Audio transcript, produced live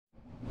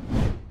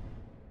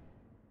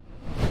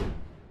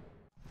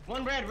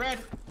One red.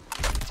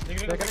 They're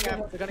They're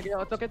gonna get.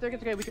 It's okay.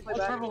 We can play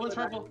back. One's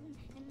purple.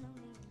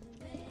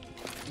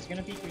 He's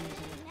gonna peek green.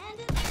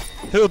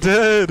 Hill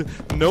dead.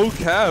 No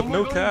cap.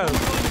 No cap.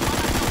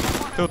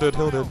 Hill dead.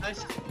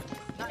 Nice.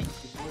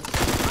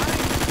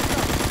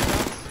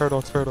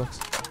 Paradox. I'm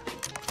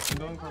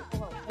going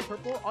purple.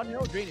 Purple on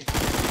hill, draining.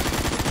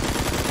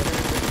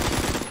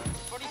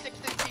 46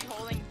 feet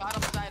holding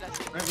bottom side.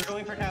 Right, we're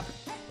going for cap.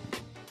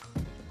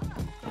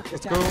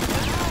 Let's go.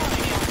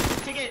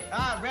 Take it.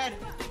 Red.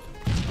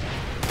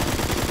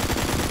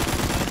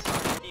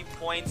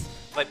 Points,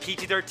 but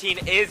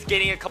PG13 is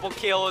getting a couple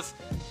kills.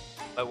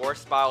 But War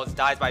Spirals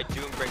dies by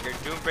Doombringer.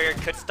 Doombringer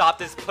could stop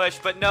this push,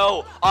 but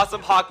no.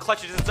 Awesome Hawk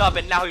clutches this up,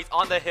 and now he's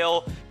on the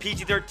hill.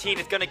 PG13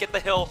 is gonna get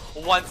the hill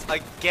once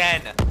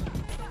again.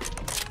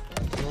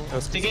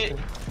 Take it.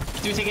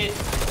 Do take it.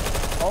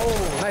 Oh,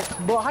 nice.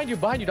 Behind you,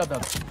 Dub.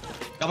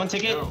 Got one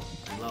ticket.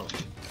 Low.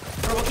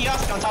 Purple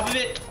kiosk on top of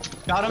it.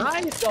 Got him.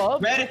 Nice,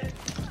 Dub. Red.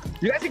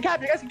 You guys can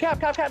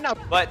cap now.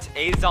 But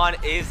AzoN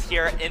is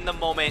here in the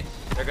moment.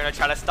 They're gonna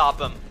try to stop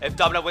him. If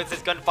Dubnub wins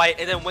this gunfight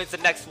and then wins the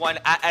next one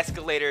at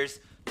Escalators.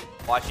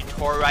 Watching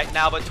Toru right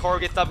now, but Toru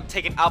gets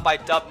taken out by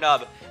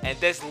Dubnub. And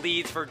this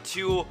leads for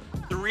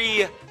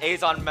 2-3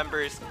 AzoN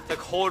members to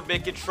hold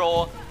mid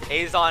control.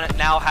 AzoN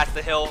now has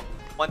the hill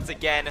once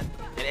again. And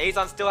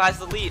AzoN still has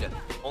the lead.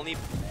 Only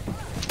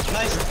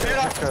Nice. Fair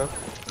enough. Okay.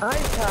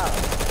 Nice cap.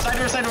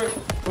 Side door.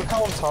 Look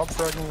how I'm top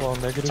fragging while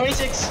negative.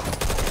 26.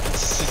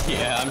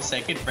 Yeah, I'm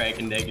second frag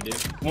and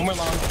negative. One more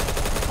long.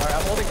 Alright,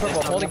 I'm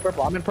holding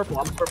purple. I'm in purple.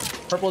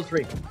 Purple is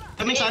 3.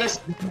 Coming side us.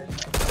 28.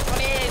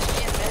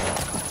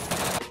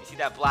 you see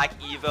that Black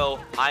Evo,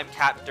 I'm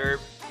Cap Derp,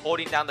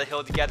 holding down the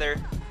hill together.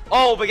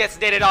 Oh, but gets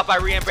naded off by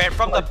Rembrandt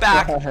from the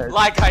back.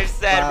 Like I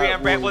said,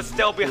 Rembrandt was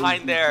still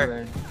behind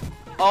there.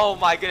 Oh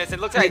my goodness, it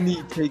looks like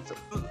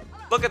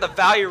look at the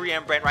value of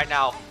Rembrandt right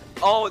now.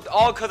 Oh,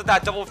 all because of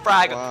that double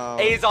frag. Wow.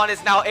 AzoN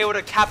is now able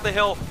to cap the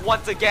hill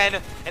once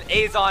again, and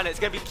AzoN is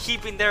going to be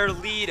keeping their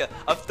lead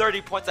of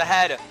 30 points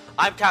ahead.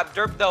 I'm Cap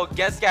Derp though,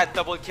 gets that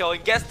double kill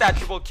and gets that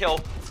triple kill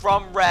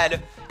from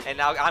Red. And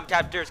now I'm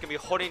Cap Derp is going to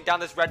be holding down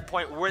this red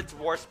point with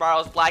War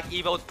Spirals. Black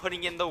Evo is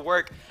putting in the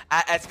work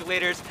at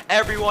Escalators.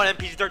 Everyone in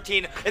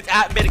PG13 is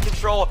at mid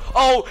control.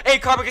 Oh,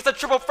 Carbon gets a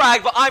triple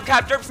frag, but I'm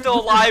Cap Derp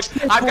still alive.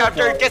 I'm Cap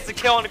Derp gets the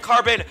kill on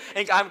Carbon,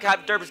 and I'm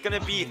Cap Derp is going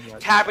to be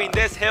capping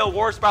this hill.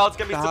 War Spirals is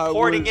going to be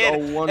supporting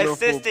in,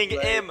 assisting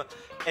him.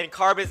 And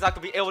Carbon's not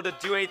going to be able to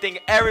do anything.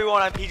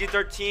 Everyone on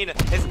PG13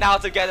 is now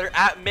together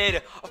at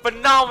mid. A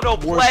phenomenal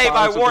play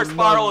by War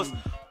Spirals.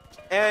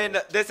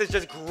 And this is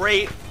just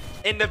great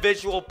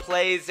individual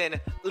plays and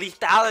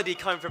lethality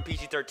coming from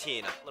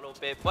PG13 a little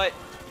bit, but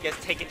he gets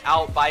taken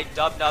out by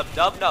Dubnub.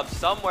 Dubnub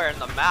somewhere in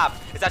the map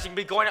is actually going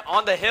to be going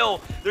on the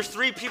hill. There's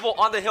 3 people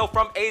on the hill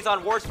from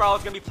AzoN. War Spirals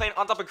is going to be playing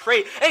on top of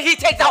Crate, and he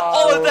takes out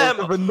all of them.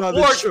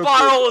 War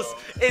Spirals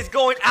is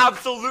going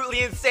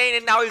absolutely insane,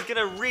 and now he's going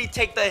to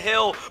retake the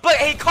hill. But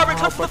Carbon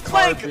comes to the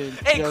flank,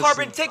 and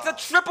Carbon takes a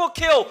triple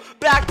kill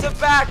back to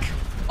back.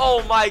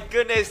 Oh my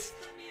goodness.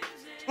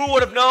 Who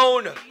would have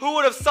known? Who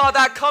would have saw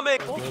that coming?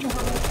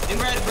 In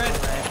red.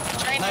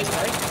 Nice.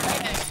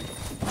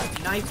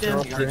 Knife them.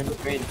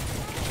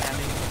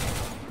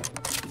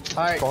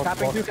 Alright,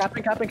 capping.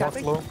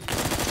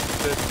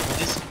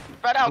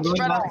 Spread out. They're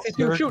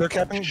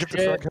capping. Get the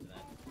frag.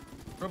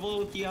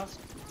 Purple kiosk.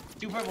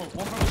 2 purple.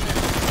 1 purple.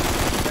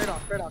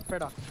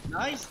 Straight off.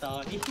 Nice,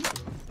 doggy.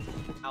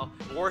 Now,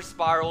 War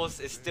Spirals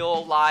is still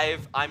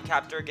alive. I'm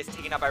Cap Derp gets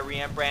taken out by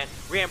Rembrandt.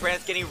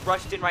 Rembrandt's getting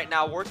rushed in right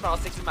now. War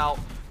Spirals takes him out.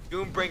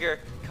 Doombringer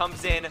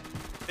comes in,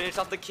 finish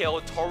off the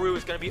kill. Toru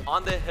is going to be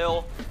on the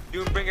hill.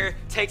 Doombringer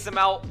takes him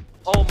out.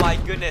 Oh my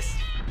goodness.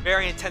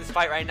 Very intense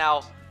fight right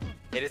now.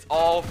 It is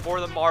all for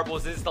the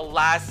marbles. This is the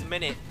last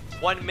minute.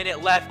 1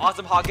 minute left.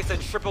 Awesome Hawk gets a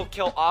triple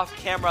kill off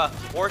camera.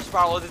 War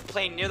Spirals is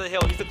playing near the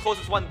hill. He's the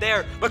closest one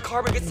there, but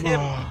Carbon gets him.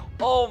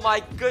 Oh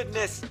my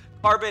goodness.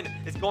 Carbon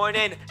is going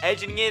in,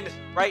 edging in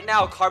right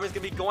now. Carbon's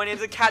going to be going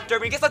into the Cat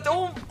Derby. He gets a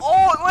oh,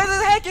 where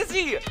the heck is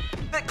he?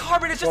 That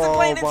Carbon is just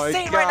playing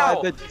insane right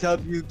now. The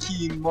W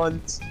key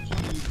months,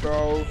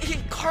 bro.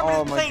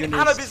 Carbon is playing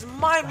out of his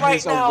mind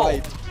right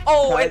now.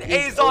 Oh, and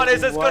AzoN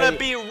is just going to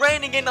be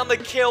raining in on the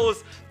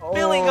kills,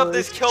 filling up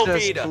this kill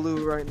feed.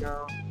 Blue right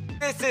now.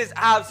 This is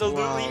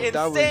absolutely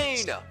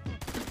insane.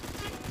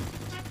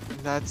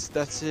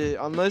 That's it.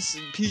 Unless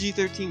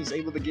PG13 is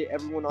able to get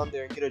everyone on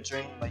there and get a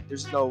drain, like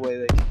there's no way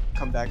they can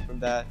come back from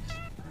that.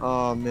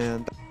 Oh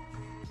man.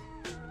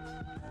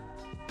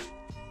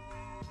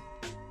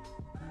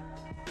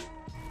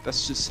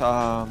 That's just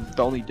the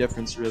only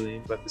difference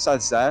really. But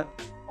besides that,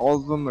 all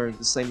of them are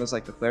the same as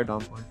like the flare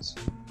down points.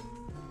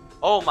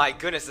 Oh my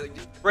goodness,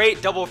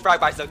 great double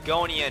frag by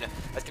Zagonian.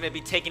 That's gonna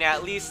be taking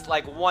at least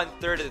like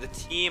 1/3 of the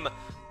team,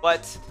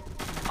 but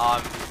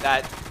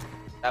that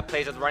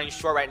plays is running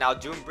short right now.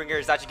 Doombringer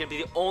is actually gonna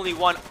be the only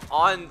one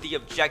on the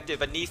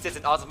objective. Anesis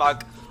and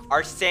Ozmog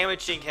are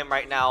sandwiching him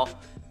right now.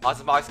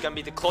 Ozmog is gonna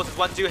be the closest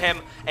one to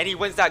him, and he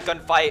wins that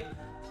gunfight.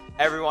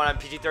 Everyone on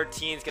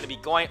PG13 is gonna be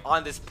going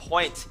on this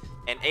point,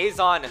 and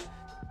AzoN,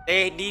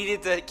 They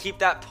needed to keep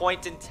that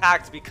point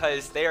intact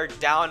because they are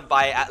down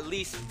by at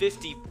least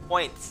 50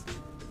 points.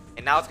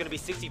 And now it's going to be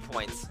 60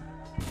 points.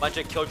 A bunch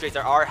of kill trades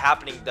are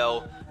happening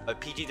though. But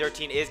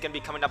PG13 is going to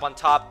be coming up on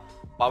top.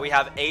 While we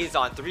have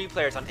AzoN, 3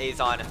 players on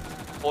AzoN,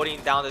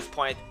 holding down this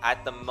point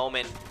at the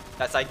moment.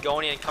 That's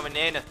SirDankNam coming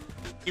in.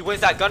 He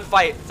wins that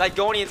gunfight.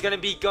 SirDankNam is going to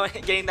be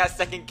getting that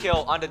second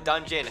kill on the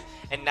dungeon.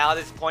 And now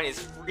this point is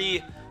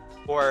free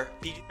for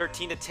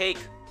PG13 to take.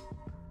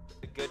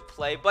 A good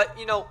play. But,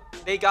 you know,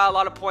 they got a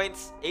lot of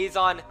points.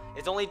 AzoN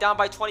is only down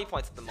by 20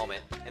 points at the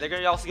moment. And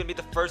they're also going to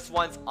be the first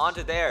ones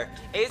onto there.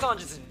 AzoN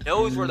just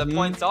knows where the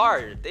points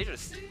are. They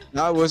just...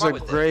 That was a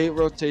great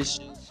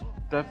rotation.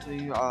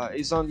 Definitely,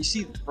 AzoN, you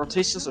see,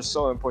 rotations are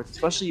so important,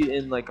 especially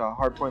in like a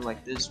hard point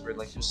like this where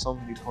like there's so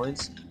many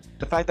points.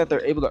 The fact that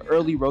they're able to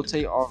early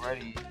rotate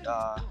already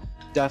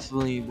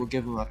definitely will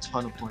give them a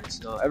ton of points.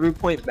 You know, every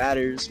point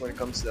matters when it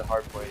comes to the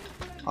hard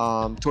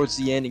point. Towards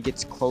the end, it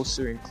gets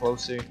closer and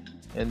closer,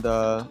 and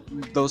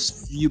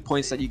those few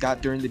points that you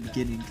got during the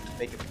beginning can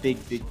make a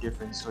big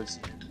difference towards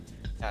the end.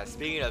 Yeah,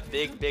 speaking of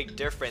big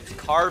difference,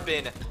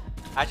 Carbon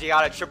actually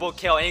got a triple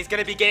kill, and he's going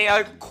to be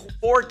getting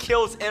 4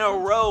 kills in a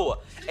row.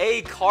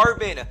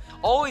 Carbon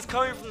always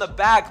coming from the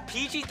back.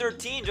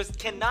 PG13 just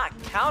cannot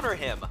counter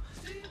him,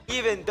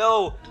 even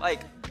though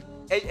like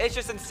it's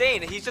just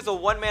insane. He's just a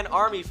one-man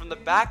army from the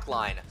back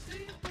line.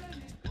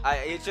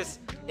 It's just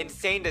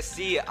insane to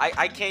see.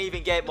 I can't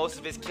even get most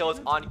of his kills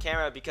on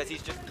camera because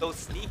he's just so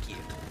sneaky.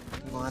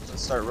 We'll have to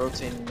start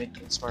rotating and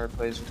making smart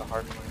plays with the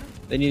hard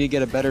point. They need to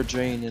get a better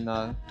drain,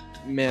 and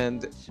man,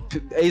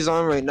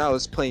 AzoN right now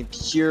is playing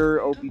pure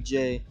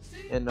OBJ,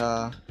 and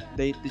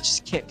they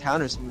just can't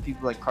counter some of the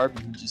people like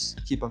Carbon who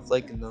just keep on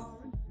flaking them.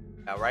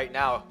 Yeah, right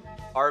now,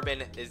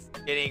 Carbon is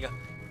getting...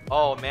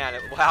 Oh man,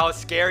 how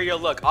scary you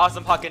look.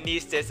 Awesome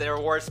Hakanistis and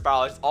Reward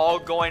Spiral is all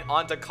going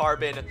onto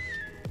Carbon.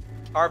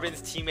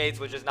 Carbon's teammates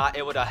were just not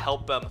able to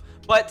help him.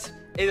 But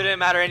it didn't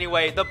matter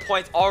anyway. The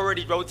points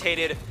already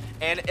rotated.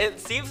 And it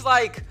seems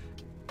like...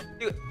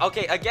 Dude,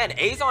 okay, again,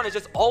 AzoN is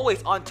just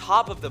always on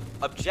top of the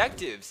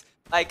objectives.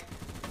 Like,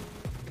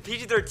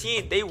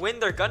 PG13, they win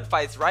their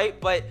gunfights, right?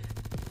 But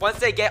once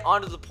they get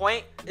onto the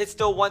point, it's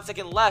still 1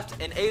 second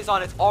left. And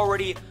AzoN is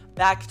already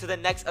back to the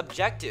next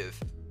objective.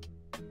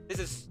 This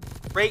is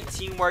great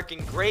teamwork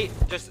and great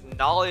just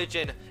knowledge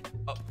and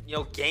you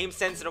know, game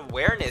sense and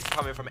awareness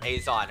coming from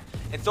AzoN.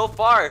 And so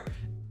far,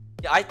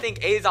 I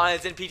think AzoN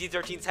is in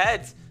PG13's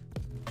heads.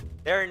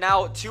 They're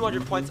now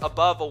 200 points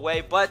above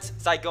away, but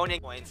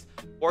SirDankNam points.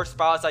 Or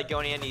Spiral,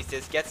 SirDankNam, and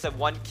Niesis gets them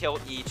 1 kill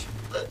each.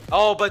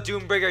 Oh, but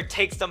Doombringer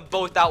takes them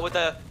both out with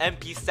a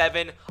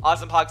MP7.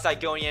 Awesome Hawk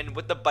SirDankNam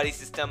with the buddy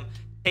system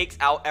takes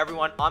out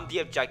everyone on the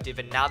objective,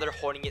 and now they're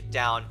holding it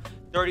down.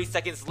 30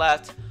 seconds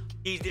left.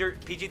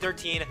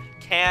 PG13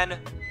 can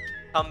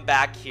come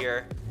back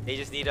here. They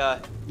just need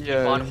to keep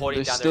on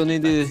holding down their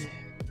defense.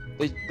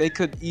 They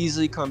could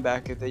easily come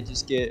back if they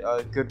just get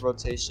a good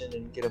rotation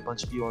and get a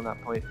bunch of people on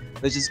that point.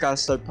 They just gotta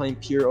start playing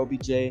pure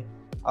OBJ,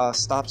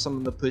 stop some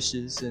of the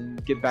pushes,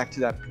 and get back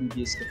to that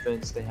previous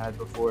defense they had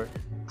before.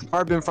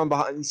 Carbon from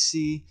behind,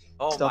 see.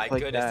 Oh my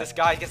goodness, this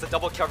guy gets a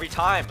double kill every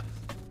time.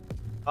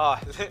 Oh,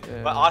 yeah.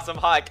 But Awesome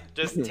Hawk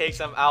just takes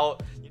them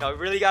out. You know,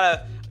 really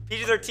gotta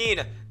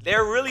PG13.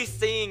 They're really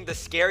seeing the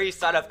scary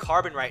side of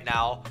Carbon right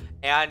now,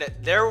 and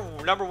their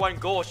 #1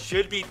 goal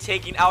should be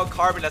taking out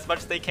Carbon as much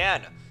as they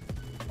can.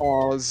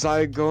 Oh,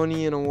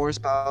 SirDankNam and War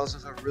Spouse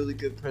is a really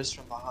good press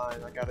from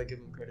behind. I gotta give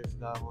him credit for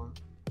that one.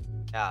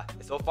 Yeah,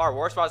 so far,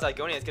 War Spouse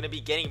SirDankNam is going to be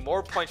getting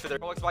more points for their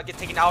Rolex spot. Gets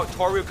taken out.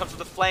 Toru comes to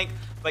the flank,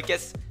 but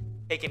gets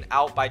taken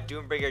out by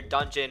Doombringer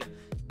Dungeon.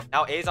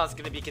 Now AzoN's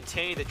going to be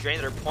continuing to drain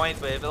their points,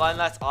 but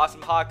unless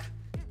Awesome Hawk,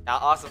 now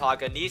Awesome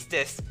Hawk,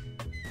 Anistis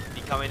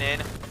be coming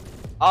in.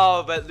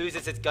 Oh, but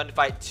loses its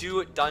gunfight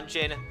to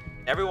Dungeon.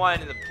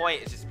 Everyone in the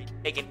point is just being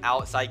taken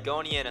out.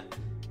 SirDankNam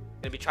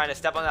gonna be trying to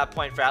step on that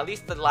point for at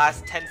least the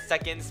last 10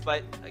 seconds,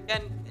 but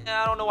again,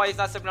 I don't know why he's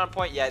not stepping on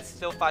point yet. It's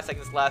still 5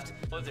 seconds left.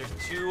 There's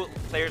 2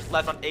 players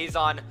left on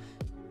AzoN.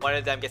 One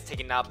of them gets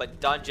taken out, but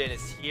Dungeon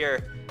is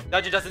here.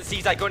 Dungeon doesn't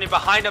see SirDankNam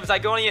behind him.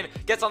 SirDankNam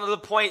gets onto the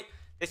point.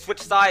 They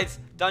switch sides.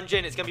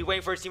 Dungeon is gonna be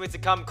waiting for his teammates to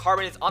come.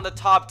 Carbon is on the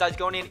top.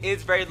 SirDankNam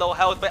is very low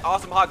health, but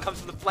Awesome Hawk comes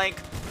from the flank.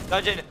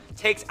 Dungeon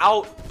takes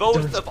out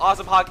both of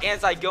Awesome Hawk and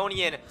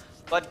SirDankNam.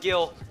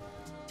 Bloodgill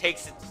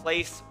takes its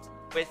place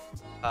with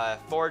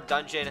for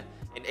Dungeon,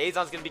 and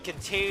AzoN's going to be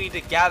continuing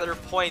to gather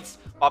points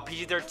while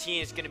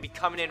PG13 is going to be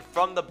coming in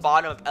from the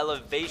bottom of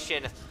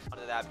elevation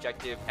onto that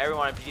objective.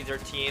 Everyone on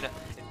PG13 is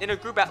in a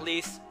group at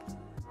least.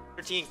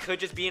 13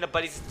 could just be in a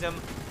buddy system,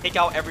 take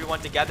out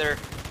everyone together,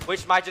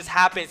 which might just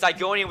happen.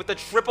 SirDankNam with the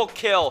triple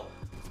kill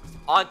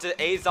onto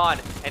AzoN,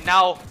 and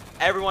now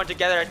everyone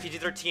together at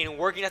PG13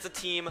 working as a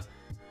team.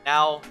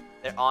 Now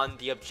they're on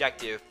the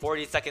objective.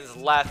 40 seconds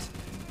left.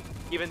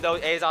 Even though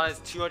AzoN is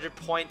 200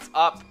 points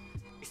up,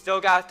 we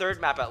still got a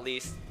third map at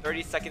least.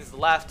 30 seconds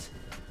left.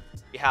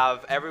 We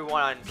have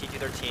everyone on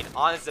PG13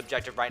 on this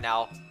objective right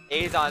now.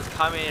 AzoN is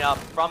coming up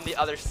from the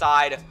other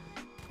side.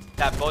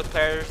 That both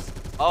players,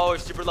 oh,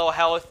 super low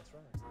health.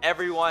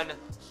 Everyone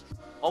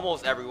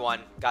almost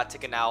everyone got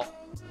taken out.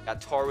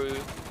 Got Toru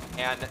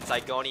and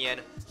Zygonian.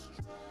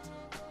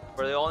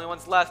 We're the only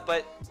ones left,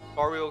 but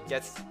Toru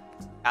gets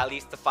at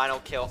least the final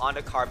kill on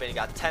the Carbon. You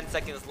got 10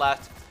 seconds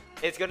left.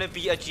 It's gonna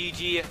be a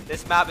GG.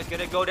 This map is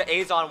gonna go to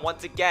AzoN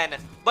once again,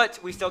 but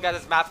we still got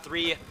this map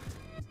 3.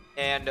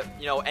 And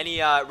you know,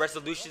 any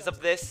resolutions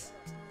of this,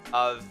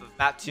 of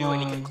map 2,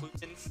 any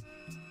conclusions?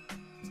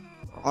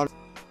 On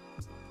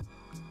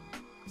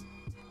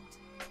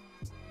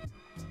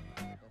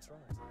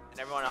And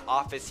everyone in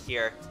office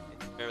here,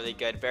 it's been really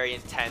good, very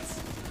intense.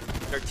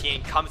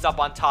 13 comes up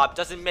on top,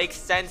 doesn't make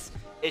sense.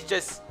 It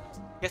just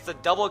gets a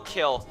double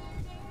kill.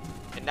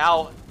 And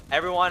now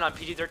everyone on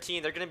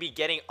PG13, they're gonna be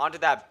getting onto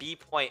that B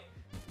point.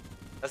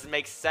 Doesn't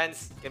make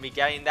sense. Gonna be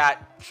getting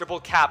that triple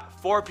cap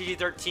for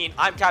PG13.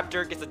 I'm Cap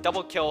Dirt, gets a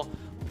double kill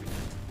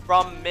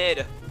from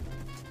mid.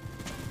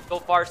 So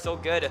far, so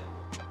good.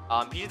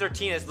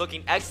 PG13 is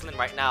looking excellent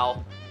right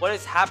now. What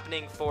is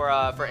happening for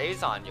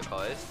AzoN,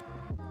 Yokoas?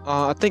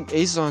 I think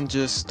AzoN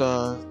just,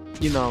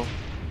 you know,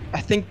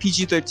 I think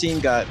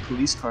PG13 got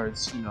police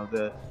cards. You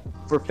know,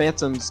 for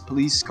Phantoms,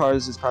 police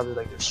cards is probably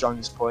like their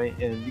strongest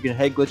point, and you can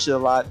head glitch it a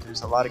lot.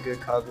 There's a lot of good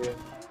cover.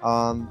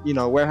 You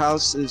know,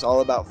 Warehouse is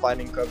all about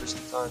finding cover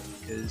sometimes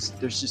because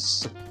there's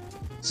just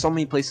so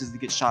many places to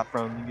get shot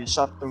from. You get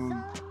shot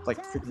from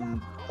like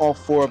freaking all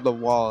 4 of the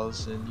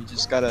walls, and you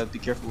just gotta be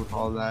careful with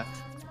all of that.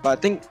 But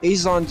I think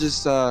AzoN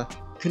just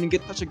couldn't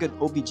get such a good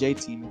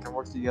OBJ team and can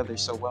work together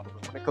so well.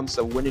 But when it comes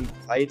to winning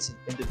fights and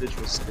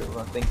individual skill,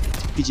 I think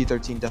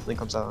PG13 definitely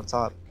comes out on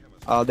top.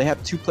 They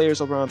have 2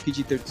 players over on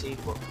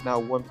PG13, well, now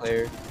 1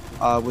 player,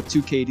 with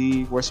 2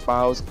 KD, where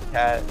Spiles and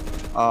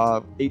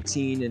Cat,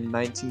 18 and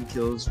 19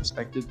 kills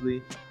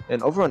respectively.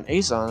 And over on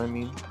AzoN, I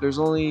mean, there's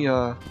only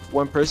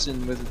 1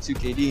 person with a 2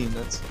 KD, and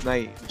that's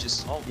Knight, who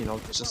just, you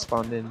know, just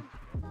spawned in.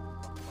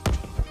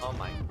 Oh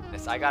my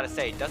goodness, I gotta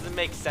say, it doesn't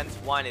make sense.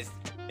 One is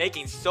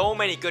making so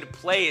many good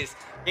plays,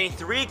 getting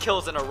 3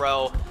 kills in a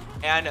row,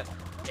 and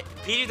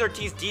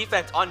PG13's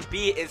defense on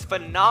B is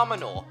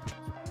phenomenal.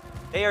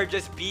 They are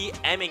just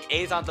BMing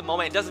AzoN at the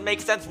moment. It doesn't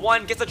make sense.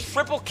 One gets a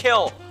triple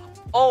kill.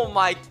 Oh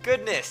my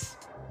goodness.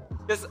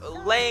 Just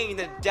laying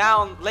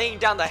down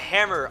the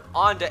hammer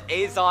onto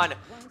AzoN,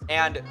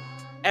 and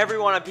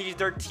everyone on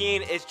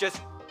PG13 is just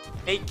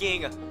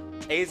making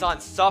AzoN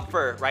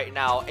suffer right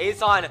now.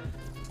 AzoN,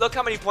 look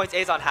how many points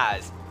AzoN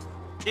has.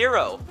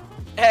 0.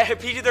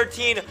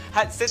 PG13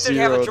 since they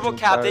have a triple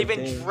cap, they've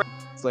been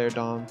Flare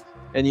Dom.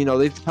 And you know,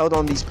 they've held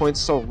on these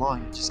points so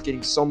long, just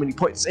getting so many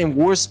points. And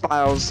War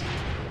Spiles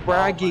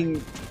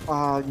bragging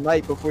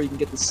Knight before you can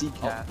get the C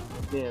cap.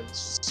 Man,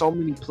 so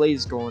many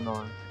plays going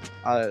on.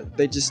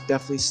 They just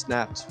definitely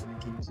snapped when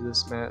it came to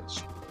this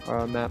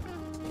map.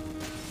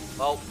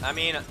 Well, I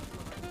mean,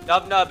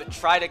 Dubnub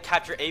tried to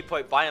capture A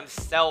point by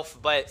himself,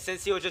 but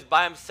since he was just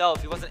by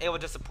himself, he wasn't able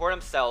to support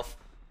himself.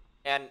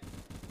 And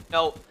you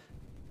know,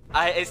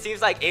 it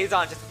seems like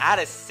AzoN just out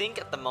of sync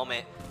at the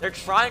moment. They're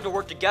trying to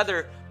work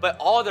together, but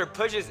all their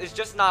pushes is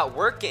just not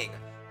working.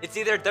 It's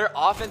either their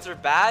offense are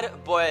bad,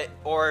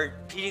 or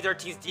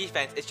PG13's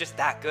defense is just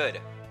that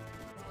good.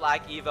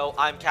 Flag Evo,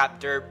 I'm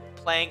Cap Dirt,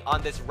 playing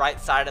on this right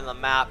side of the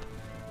map,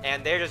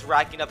 and they're just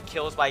racking up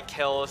kills by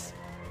kills.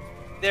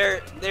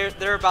 They're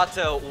about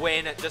to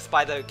win just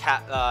by the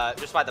cap,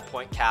 just by the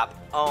point cap.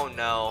 Oh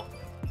no,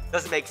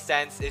 doesn't make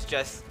sense. It's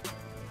just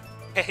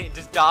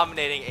just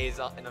dominating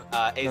AzoN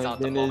at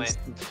the moment.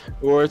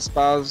 War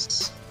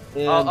Spouse.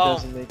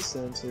 Doesn't make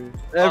sense.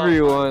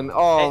 Everyone,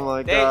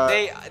 my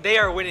god. They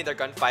are winning their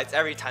gunfights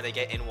every time they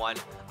get in one.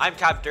 I'm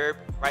Cap Derp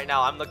right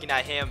now. I'm looking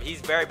at him.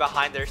 He's very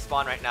behind their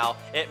spawn right now.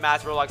 It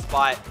Mass Roblox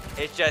spot.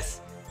 It's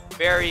just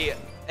very.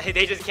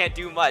 They just can't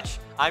do much.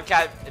 I'm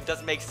Cap. It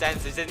doesn't make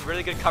sense. It's in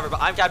really good cover,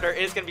 but I'm Cap Dirt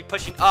is gonna be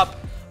pushing up,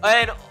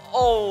 and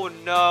oh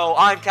no,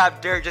 I'm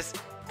Cap Dirt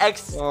just my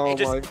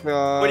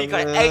god, what do you call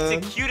it?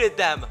 Executed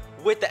them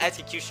with the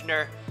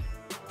executioner.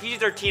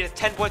 PG13 is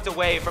 10 points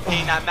away from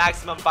hitting that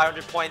maximum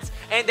 500 points,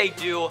 and they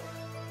do.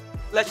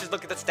 Let's just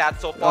look at the stats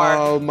so far.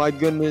 Oh my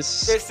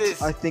goodness.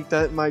 I think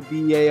that might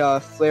be a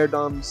Flare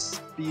Dom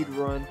speed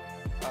run.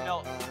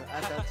 No.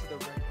 Add that to the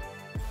rank.